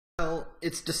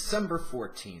it's December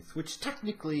 14th, which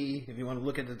technically, if you want to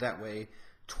look at it that way,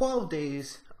 12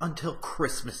 days until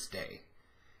Christmas Day.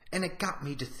 And it got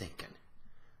me to thinking,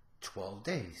 12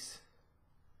 days,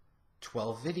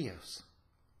 12 videos.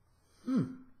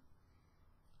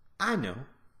 I know.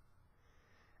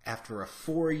 After a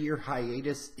 4-year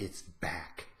hiatus, it's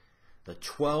back. The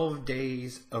 12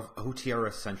 days of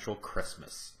OTRSCentral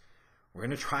Christmas. We're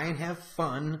going to try and have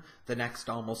fun the next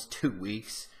almost 2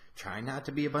 weeks. Try not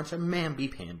to be a bunch of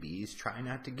mamby-pambies. Try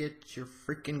not to get your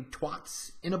freaking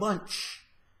twats in a bunch.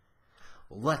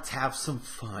 Let's have some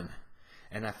fun.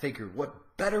 And I figured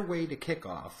what better way to kick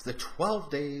off the 12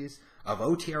 days of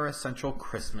OTRSCentral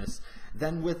Christmas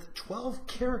than with 12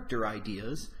 character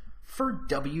ideas for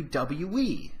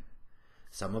WWE.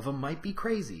 Some of them might be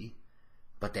crazy,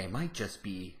 but they might just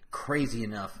be crazy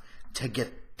enough to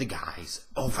get the guys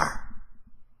over.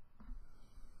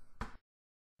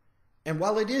 And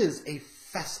while it is a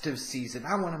festive season,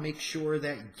 I want to make sure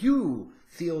that you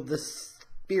feel the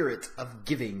spirit of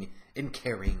giving and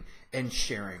caring and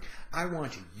sharing. I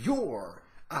want your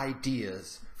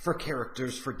ideas for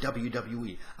characters for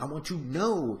WWE. I want to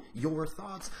know your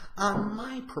thoughts on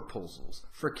my proposals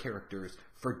for characters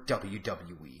for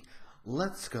WWE.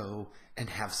 Let's go and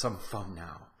have some fun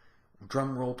now.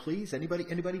 Drum roll, please. Anybody?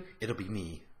 Anybody? It'll be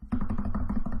me.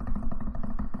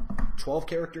 12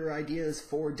 character ideas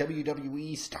for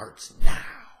WWE starts now.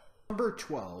 Number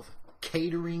 12,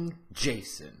 catering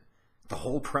Jason. The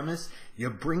whole premise,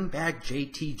 you bring back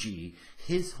JTG.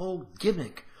 His whole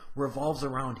gimmick revolves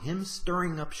around him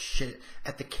stirring up shit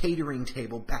at the catering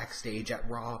table backstage at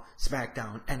Raw,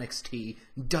 SmackDown, NXT,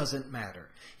 doesn't matter.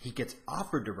 He gets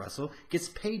offered to wrestle, gets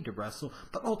paid to wrestle,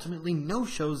 but ultimately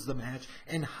no-shows the match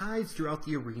and hides throughout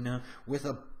the arena with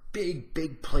a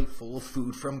big plate full of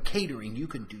food from catering. You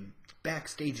can do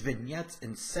backstage vignettes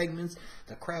and segments,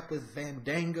 the crap with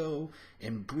Fandango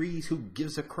and Breeze, who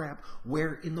gives a crap.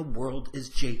 Where in the world is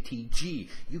JTG?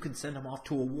 You can send him off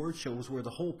to award shows where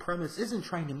the whole premise isn't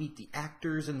trying to meet the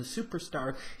actors and the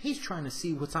superstars. He's trying to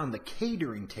see what's on the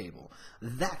catering table.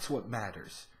 That's what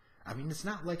matters. I mean, it's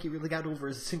not like he really got over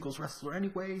as a singles wrestler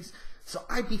anyways, so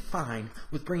I'd be fine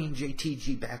with bringing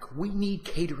JTG back. We need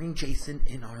catering Jason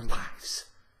in our lives.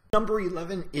 Number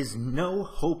 11 is No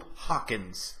Hope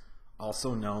Hawkins,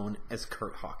 also known as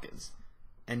Kurt Hawkins.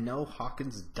 And no,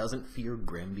 Hawkins doesn't fear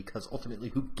Grimm because ultimately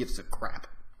who gives a crap?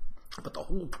 But the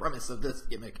whole premise of this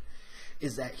gimmick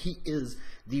is that he is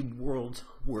the world's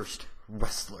worst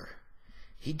wrestler.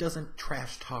 He doesn't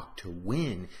trash talk to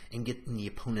win and get in the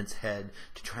opponent's head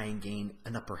to try and gain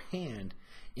an upper hand.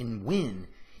 In win,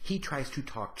 he tries to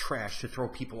talk trash to throw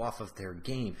people off of their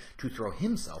game, to throw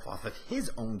himself off of his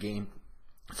own game,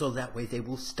 so that way they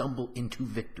will stumble into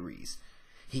victories.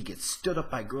 He gets stood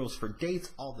up by girls for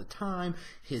dates all the time.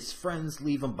 His friends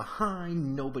leave him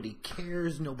behind. Nobody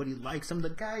cares. Nobody likes him. The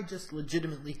guy just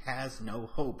legitimately has no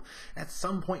hope. At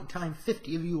some point in time,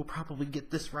 50 of you will probably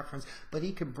get this reference, but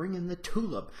he can bring in the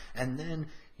tulip. And then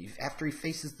after he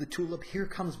faces the tulip, here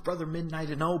comes Brother Midnight,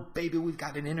 and oh baby, we've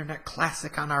got an internet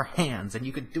classic on our hands, and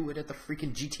you can do it at the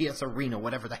freaking GTS Arena,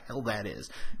 whatever the hell that is.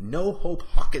 No Hope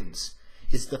Hawkins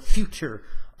is the future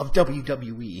of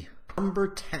WWE. Number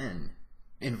 10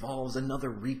 involves another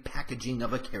repackaging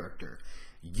of a character.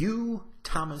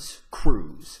 Thomas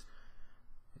Cruise.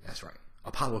 That's right.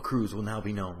 Apollo Crews will now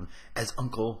be known as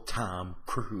Uncle Tom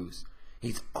Cruise.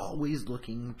 He's always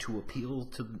looking to appeal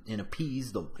to and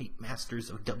appease the white masters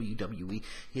of WWE.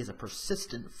 He is a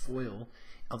persistent foil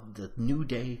of the New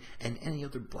Day and any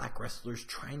other black wrestlers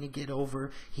trying to get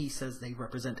over. He says they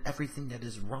represent everything that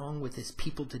is wrong with his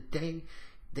people today.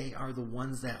 They are the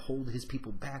ones that hold his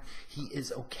people back. He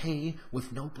is okay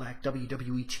with no black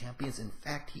WWE champions. In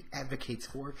fact, he advocates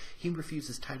for it. He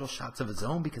refuses title shots of his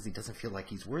own because he doesn't feel like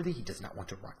he's worthy. He does not want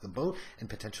to rock the boat and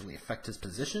potentially affect his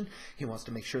position. He wants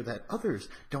to make sure that others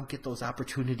don't get those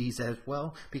opportunities as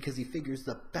well because he figures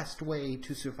the best way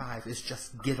to survive is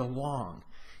just get along.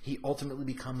 He ultimately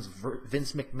becomes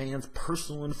Vince McMahon's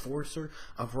personal enforcer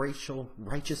of racial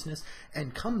righteousness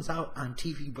and comes out on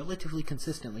TV relatively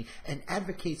consistently and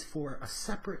advocates for a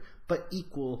separate but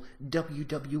equal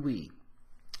WWE,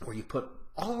 where you put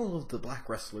all of the black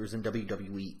wrestlers in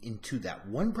WWE into that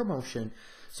one promotion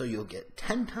so you'll get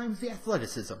 10 times the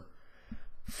athleticism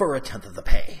for a tenth of the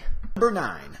pay. Number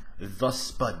 9, the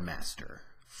Spudmaster.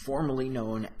 Formerly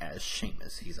known as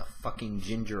Sheamus. He's a fucking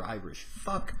ginger Irish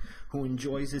fuck who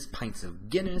enjoys his pints of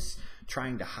Guinness,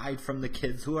 trying to hide from the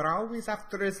kids who are always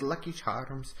after his Lucky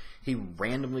Charms. He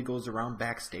randomly goes around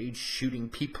backstage shooting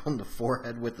people in the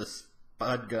forehead with a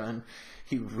spud gun.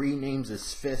 He renames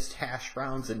his fist hash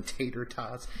browns and tater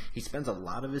tots. He spends a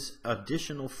lot of his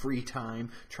additional free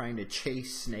time trying to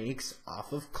chase snakes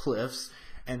off of cliffs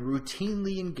and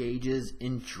routinely engages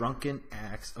in drunken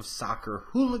acts of soccer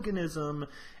hooliganism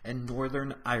and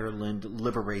Northern Ireland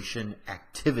liberation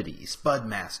activities.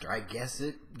 Spudmaster, I guess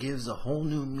it gives a whole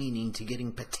new meaning to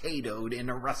getting potatoed in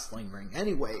a wrestling ring.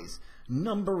 Anyways,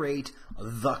 number 8,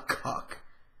 the cuck.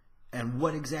 And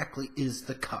what exactly is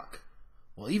the cuck?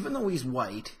 Well, even though he's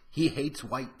white, he hates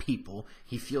white people.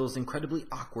 He feels incredibly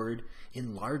awkward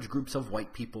in large groups of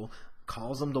white people,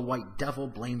 calls them the white devil,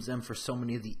 blames them for so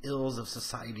many of the ills of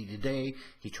society today.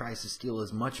 He tries to steal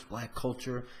as much black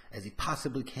culture as he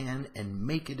possibly can and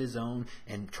make it his own,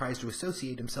 and tries to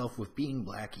associate himself with being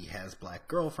black. He has black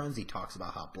girlfriends. He talks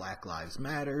about how Black Lives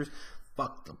Matters,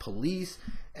 fuck the police,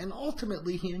 and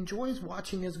ultimately he enjoys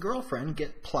watching his girlfriend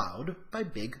get plowed by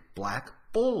big black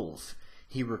bulls.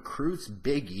 He recruits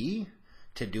Big E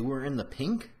to do her in the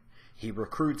pink. He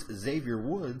recruits Xavier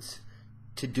Woods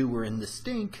to do her in the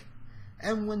stink.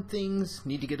 And when things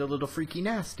need to get a little freaky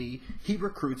nasty, he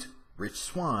recruits Rich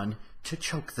Swann to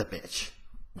choke the bitch.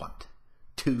 What?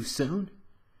 Too soon?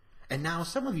 And now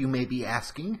some of you may be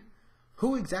asking,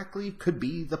 who exactly could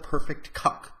be the perfect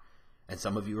cuck? And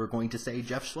some of you are going to say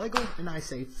Jeff Schlegel, and I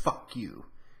say fuck you.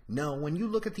 No, when you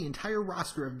look at the entire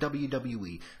roster of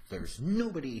WWE, there's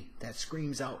nobody that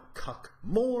screams out cuck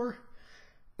more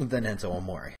than Enzo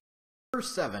Amore. Number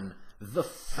 7, the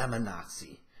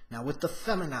feminazi. Now, with the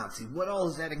feminazi, what all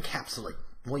does that encapsulate?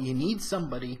 Well, you need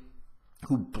somebody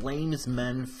who blames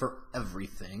men for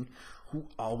everything, who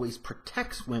always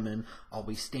protects women,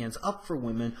 always stands up for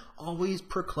women, always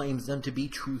proclaims them to be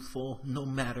truthful no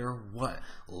matter what,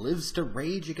 lives to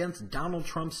rage against Donald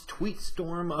Trump's tweet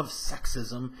storm of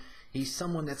sexism. He's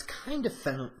someone that's kind of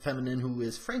feminine, who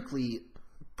is, frankly,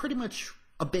 pretty much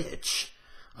a bitch.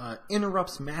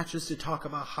 Interrupts matches to talk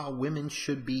about how women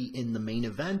should be in the main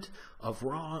event of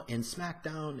Raw and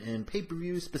SmackDown and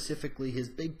pay-per-view. Specifically, his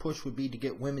big push would be to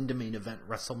get women to main event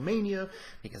WrestleMania,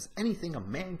 because anything a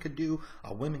man could do,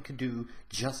 a woman could do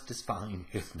just as fine,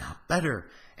 if not better.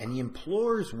 And he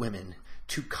implores women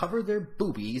to cover their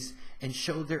boobies and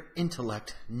show their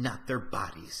intellect, not their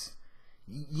bodies.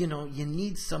 You know, you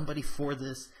need somebody for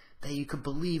this that you could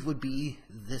believe would be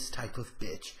this type of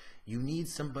bitch. You need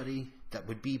somebody that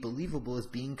would be believable as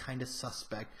being kind of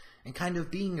suspect and kind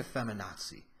of being a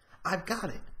feminazi. I've got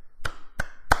it.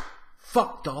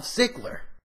 Fuck Dolph Ziggler.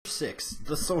 6,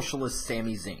 the socialist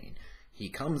Sami Zayn. He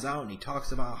comes out and he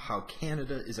talks about how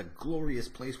Canada is a glorious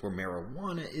place where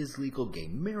marijuana is legal, gay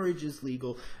marriage is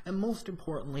legal, and most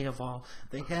importantly of all,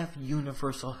 they have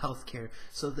universal health care,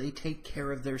 so they take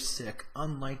care of their sick,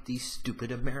 unlike these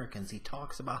stupid Americans. He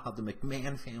talks about how the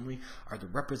McMahon family are the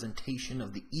representation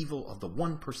of the evil of the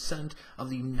 1% of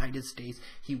the United States.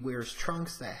 He wears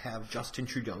trunks that have Justin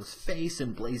Trudeau's face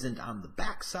emblazoned on the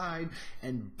backside,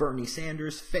 and Bernie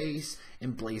Sanders' face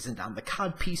emblazoned on the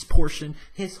codpiece portion.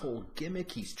 His whole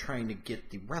gimmick, he's trying to get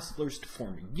the wrestlers to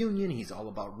form a union. He's all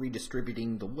about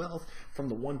redistributing the wealth from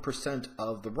the 1%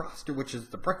 of the roster, which is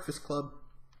the Breakfast Club,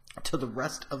 to the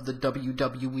rest of the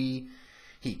WWE.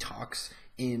 He talks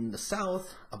in the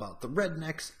South about the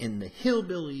rednecks and the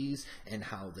hillbillies and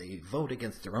how they vote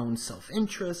against their own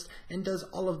self-interest, and does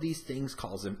all of these things,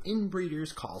 calls them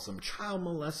inbreeders, calls them child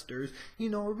molesters, you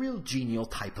know, a real genial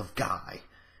type of guy.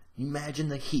 Imagine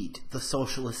the heat the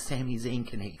socialist Sami Zayn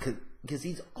can hate, because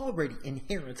he's already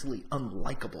inherently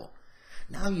unlikable.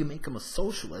 Now you make him a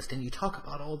socialist and you talk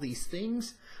about all these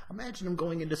things. Imagine him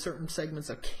going into certain segments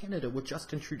of Canada with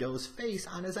Justin Trudeau's face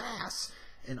on his ass,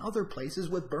 and other places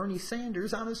with Bernie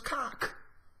Sanders on his cock.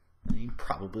 He'd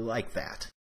probably like that.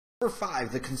 Number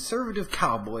 5, the conservative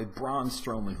cowboy Braun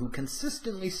Strowman, who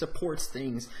consistently supports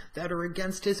things that are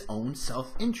against his own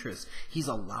self-interest. He's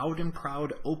a loud and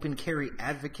proud open carry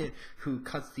advocate who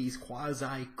cuts these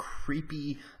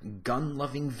quasi-creepy,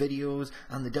 gun-loving videos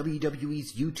on the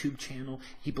WWE's YouTube channel.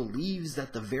 He believes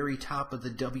that the very top of the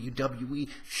WWE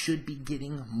should be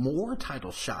getting more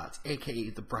title shots, aka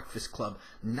the Breakfast Club,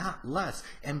 not less.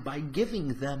 And by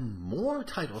giving them more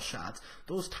title shots,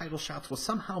 those title shots will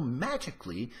somehow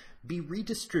magically be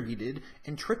redistributed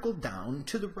and trickled down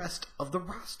to the rest of the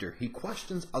roster. He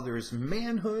questions others'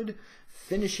 manhood.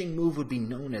 Finishing move would be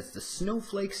known as the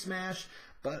Snowflake Smash,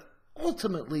 but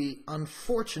ultimately,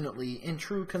 unfortunately, in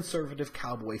true conservative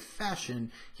cowboy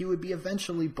fashion, he would be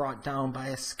eventually brought down by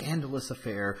a scandalous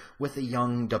affair with a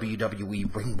young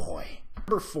WWE ring boy.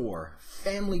 Number 4,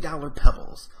 Family Dollar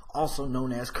Pebbles, also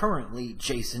known as currently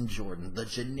Jason Jordan, the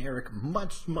generic,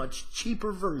 much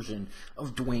cheaper version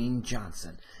of Dwayne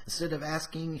Johnson. Instead of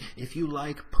asking if you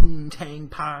like poontang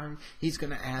pie, he's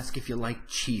going to ask if you like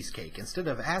cheesecake. Instead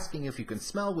of asking if you can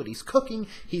smell what he's cooking,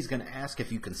 he's going to ask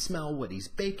if you can smell what he's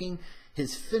baking.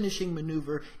 His finishing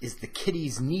maneuver is the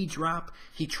kitty's knee drop.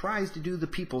 He tries to do the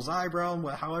people's eyebrow,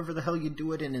 however the hell you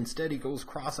do it, and instead he goes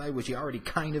cross-eyed, which he already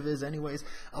kind of is anyways.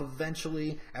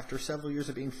 Eventually, after several years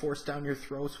of being forced down your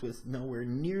throats with nowhere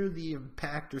near the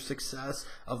impact or success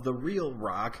of the real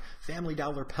Rock, Family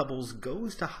Dollar Pebbles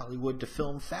goes to Hollywood to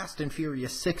film Fast and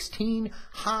Furious 16,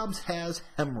 Hobbs Has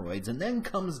Hemorrhoids, and then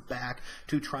comes back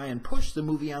to try and push the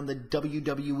movie on the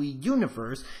WWE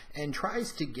Universe and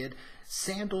tries to get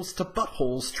sandals to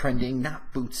buttholes trending,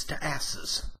 not boots to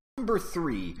asses. Number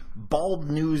 3,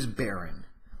 Bald News Baron.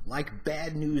 Like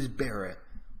Bad News Barrett,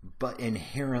 but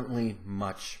inherently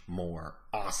much more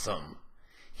awesome.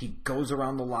 He goes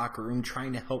around the locker room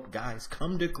trying to help guys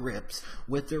come to grips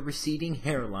with their receding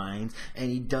hairlines, and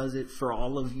he does it for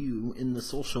all of you in the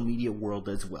social media world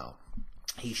as well.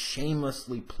 He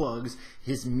shamelessly plugs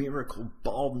his miracle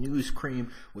bald news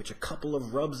cream, which a couple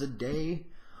of rubs a day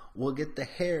will get the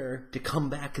hair to come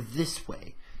back this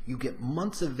way. You get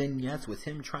months of vignettes with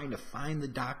him trying to find the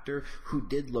doctor who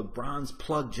did LeBron's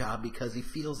plug job because he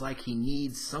feels like he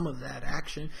needs some of that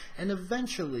action, and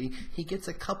eventually he gets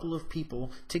a couple of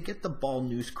people to get the bald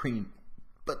news cream,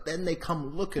 but then they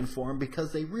come looking for him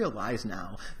because they realize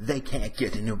now they can't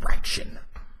get an erection.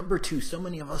 Number 2, so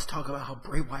many of us talk about how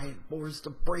Bray Wyatt bores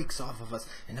the brakes off of us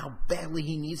and how badly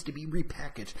he needs to be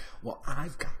repackaged. Well,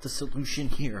 I've got the solution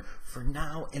here. For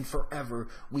now and forever,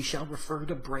 we shall refer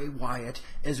to Bray Wyatt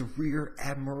as Rear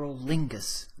Admiral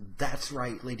Lingus. That's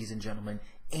right, ladies and gentlemen,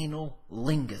 Anal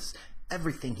Lingus.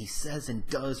 Everything he says and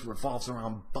does revolves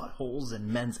around buttholes and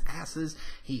men's asses.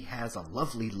 He has a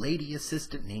lovely lady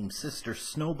assistant named Sister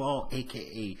Snowball,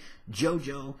 aka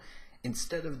JoJo.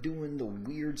 Instead of doing the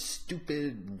weird,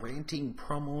 stupid, ranting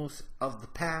promos of the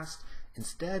past,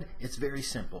 instead, it's very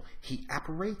simple. He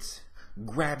apparates,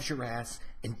 grabs your ass,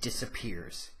 and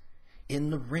disappears. In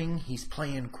the ring, he's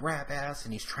playing grab ass,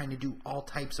 and he's trying to do all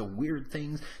types of weird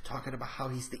things, talking about how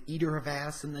he's the eater of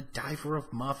ass and the diver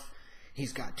of muff.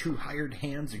 He's got 2 hired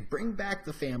hands. Bring back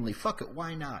the family. Fuck it,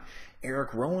 why not?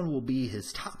 Eric Rowan will be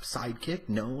his top sidekick,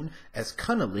 known as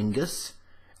Cunnilingus.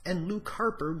 And Luke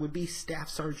Harper would be Staff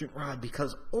Sergeant Rod,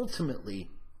 because ultimately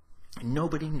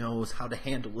nobody knows how to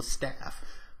handle a staff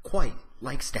quite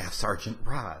like Staff Sergeant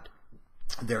Rod.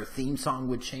 Their theme song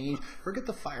would change. Forget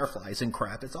the fireflies and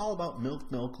crap. It's all about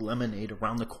milk, lemonade,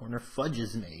 around the corner fudge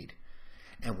is made.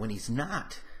 And when he's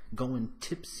not going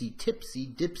tipsy,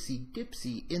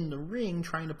 dipsy in the ring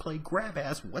trying to play grab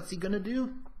ass, what's he gonna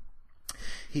do?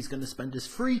 He's gonna spend his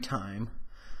free time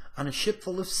on a ship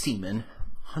full of seamen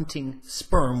hunting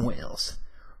sperm whales.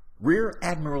 Rear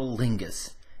Admiral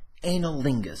Lingus, Anal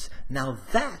Lingus. Now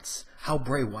that's how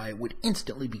Bray Wyatt would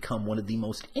instantly become one of the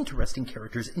most interesting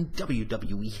characters in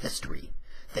WWE history.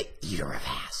 The eater of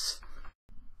ass.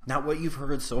 Now what you've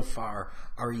heard so far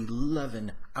are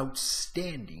 11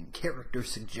 outstanding character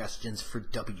suggestions for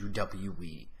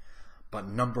WWE. But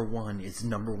number 1 is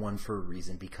number 1 for a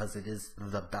reason, because it is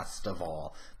the best of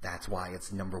all. That's why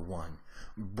it's number 1.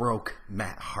 Broke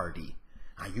Matt Hardy.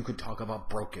 Now, you could talk about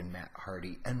broken Matt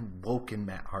Hardy and woken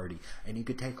Matt Hardy, and you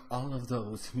could take all of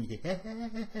those,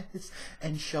 yes,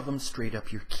 and shove them straight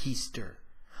up your keister.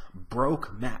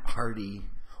 Broke Matt Hardy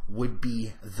would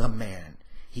be the man.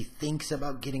 He thinks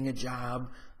about getting a job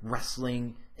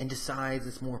wrestling and decides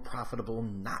it's more profitable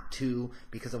not to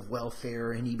because of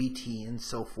welfare and EBT and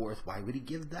so forth. Why would he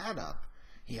give that up?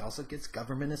 He also gets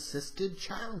government-assisted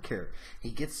childcare.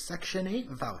 He gets Section 8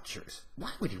 vouchers.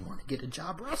 Why would he want to get a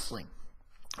job wrestling?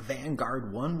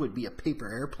 Vanguard 1 would be a paper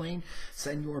airplane.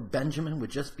 Senor Benjamin would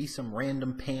just be some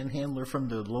random panhandler from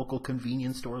the local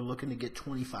convenience store looking to get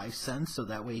 25 cents so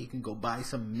that way he can go buy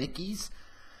some Mickeys.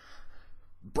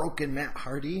 Broken Matt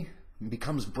Hardy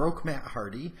becomes Broke Matt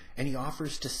Hardy, and he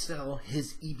offers to sell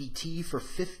his EBT for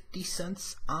 50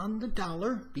 cents on the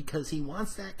dollar because he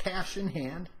wants that cash in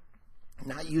hand.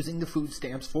 Not using the food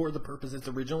stamps for the purpose it's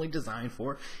originally designed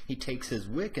for. He takes his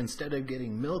wick. Instead of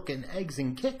getting milk and eggs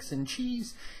and kicks and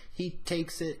cheese, he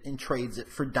takes it and trades it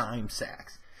for dime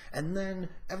sacks. And then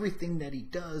everything that he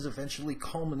does eventually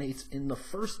culminates in the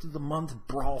first of the month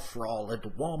brawl for all at the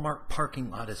Walmart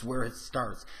parking lot is where it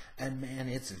starts. And man,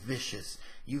 it's vicious.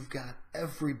 You've got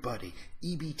everybody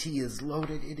EBT is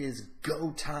loaded. It is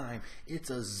go time. It's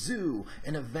a zoo.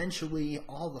 And eventually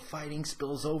all the fighting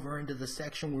spills over into the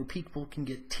section where people can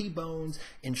get T-bones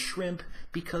and shrimp,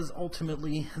 because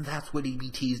ultimately that's what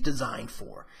EBT is designed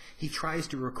for. He tries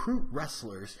to recruit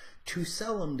wrestlers to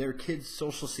sell them their kids'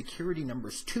 social security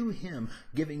numbers to him,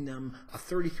 giving them a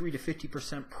 33 to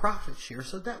 50% profit share,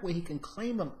 so that way he can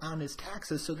claim them on his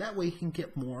taxes, so that way he can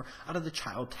get more out of the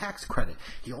child tax credit.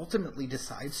 He ultimately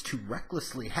decides to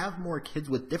recklessly have more kids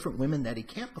with different women that he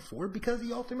can't afford, because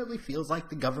he ultimately feels like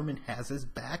the government has his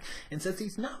back, and since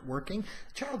he's not working,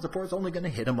 child support is only going to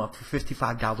hit him up for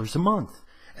 $55 a month.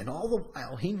 And all the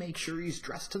while, he makes sure he's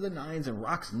dressed to the nines and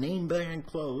rocks name brand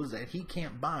clothes that he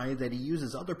can't buy, that he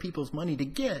uses other people's money to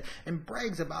get, and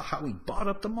brags about how he bought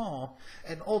up the mall.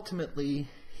 And ultimately,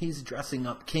 he's dressing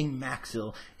up King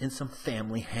Maxwell in some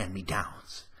family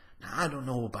hand-me-downs. Now, I don't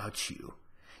know about you.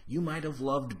 You might have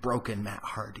loved broken Matt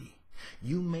Hardy.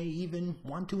 You may even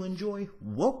want to enjoy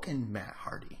woken Matt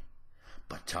Hardy.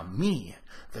 But to me,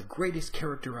 the greatest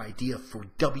character idea for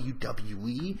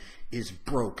WWE is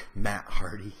broke Matt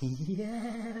Hardy.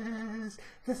 Yes,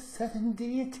 the 7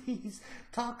 deities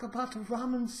talk about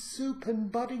ramen soup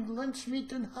and budding lunch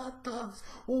meat and hot dogs.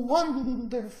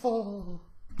 Wonderful.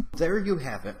 There you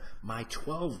have it, my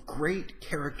 12 great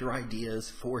character ideas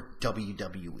for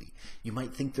WWE. You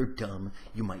might think they're dumb,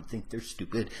 you might think they're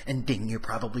stupid, and ding, you're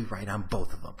probably right on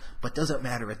both of them. But doesn't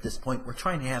matter at this point, we're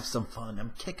trying to have some fun.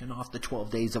 I'm kicking off the 12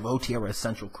 days of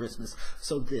OTRSCentral Christmas,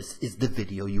 so this is the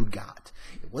video you got.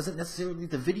 It wasn't necessarily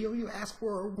the video you asked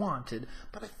for or wanted,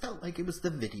 but I felt like it was the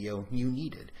video you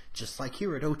needed. Just like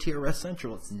here at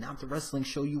OTRSCentral, it's not the wrestling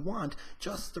show you want,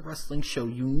 just the wrestling show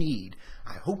you need.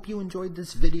 I hope you enjoyed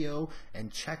this video,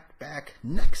 and check back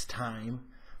next time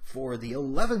for the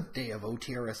 11th day of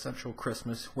OTRSCentral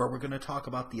Christmas, where we're going to talk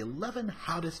about the 11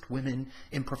 hottest women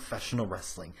in professional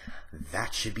wrestling.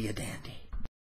 That should be a dandy.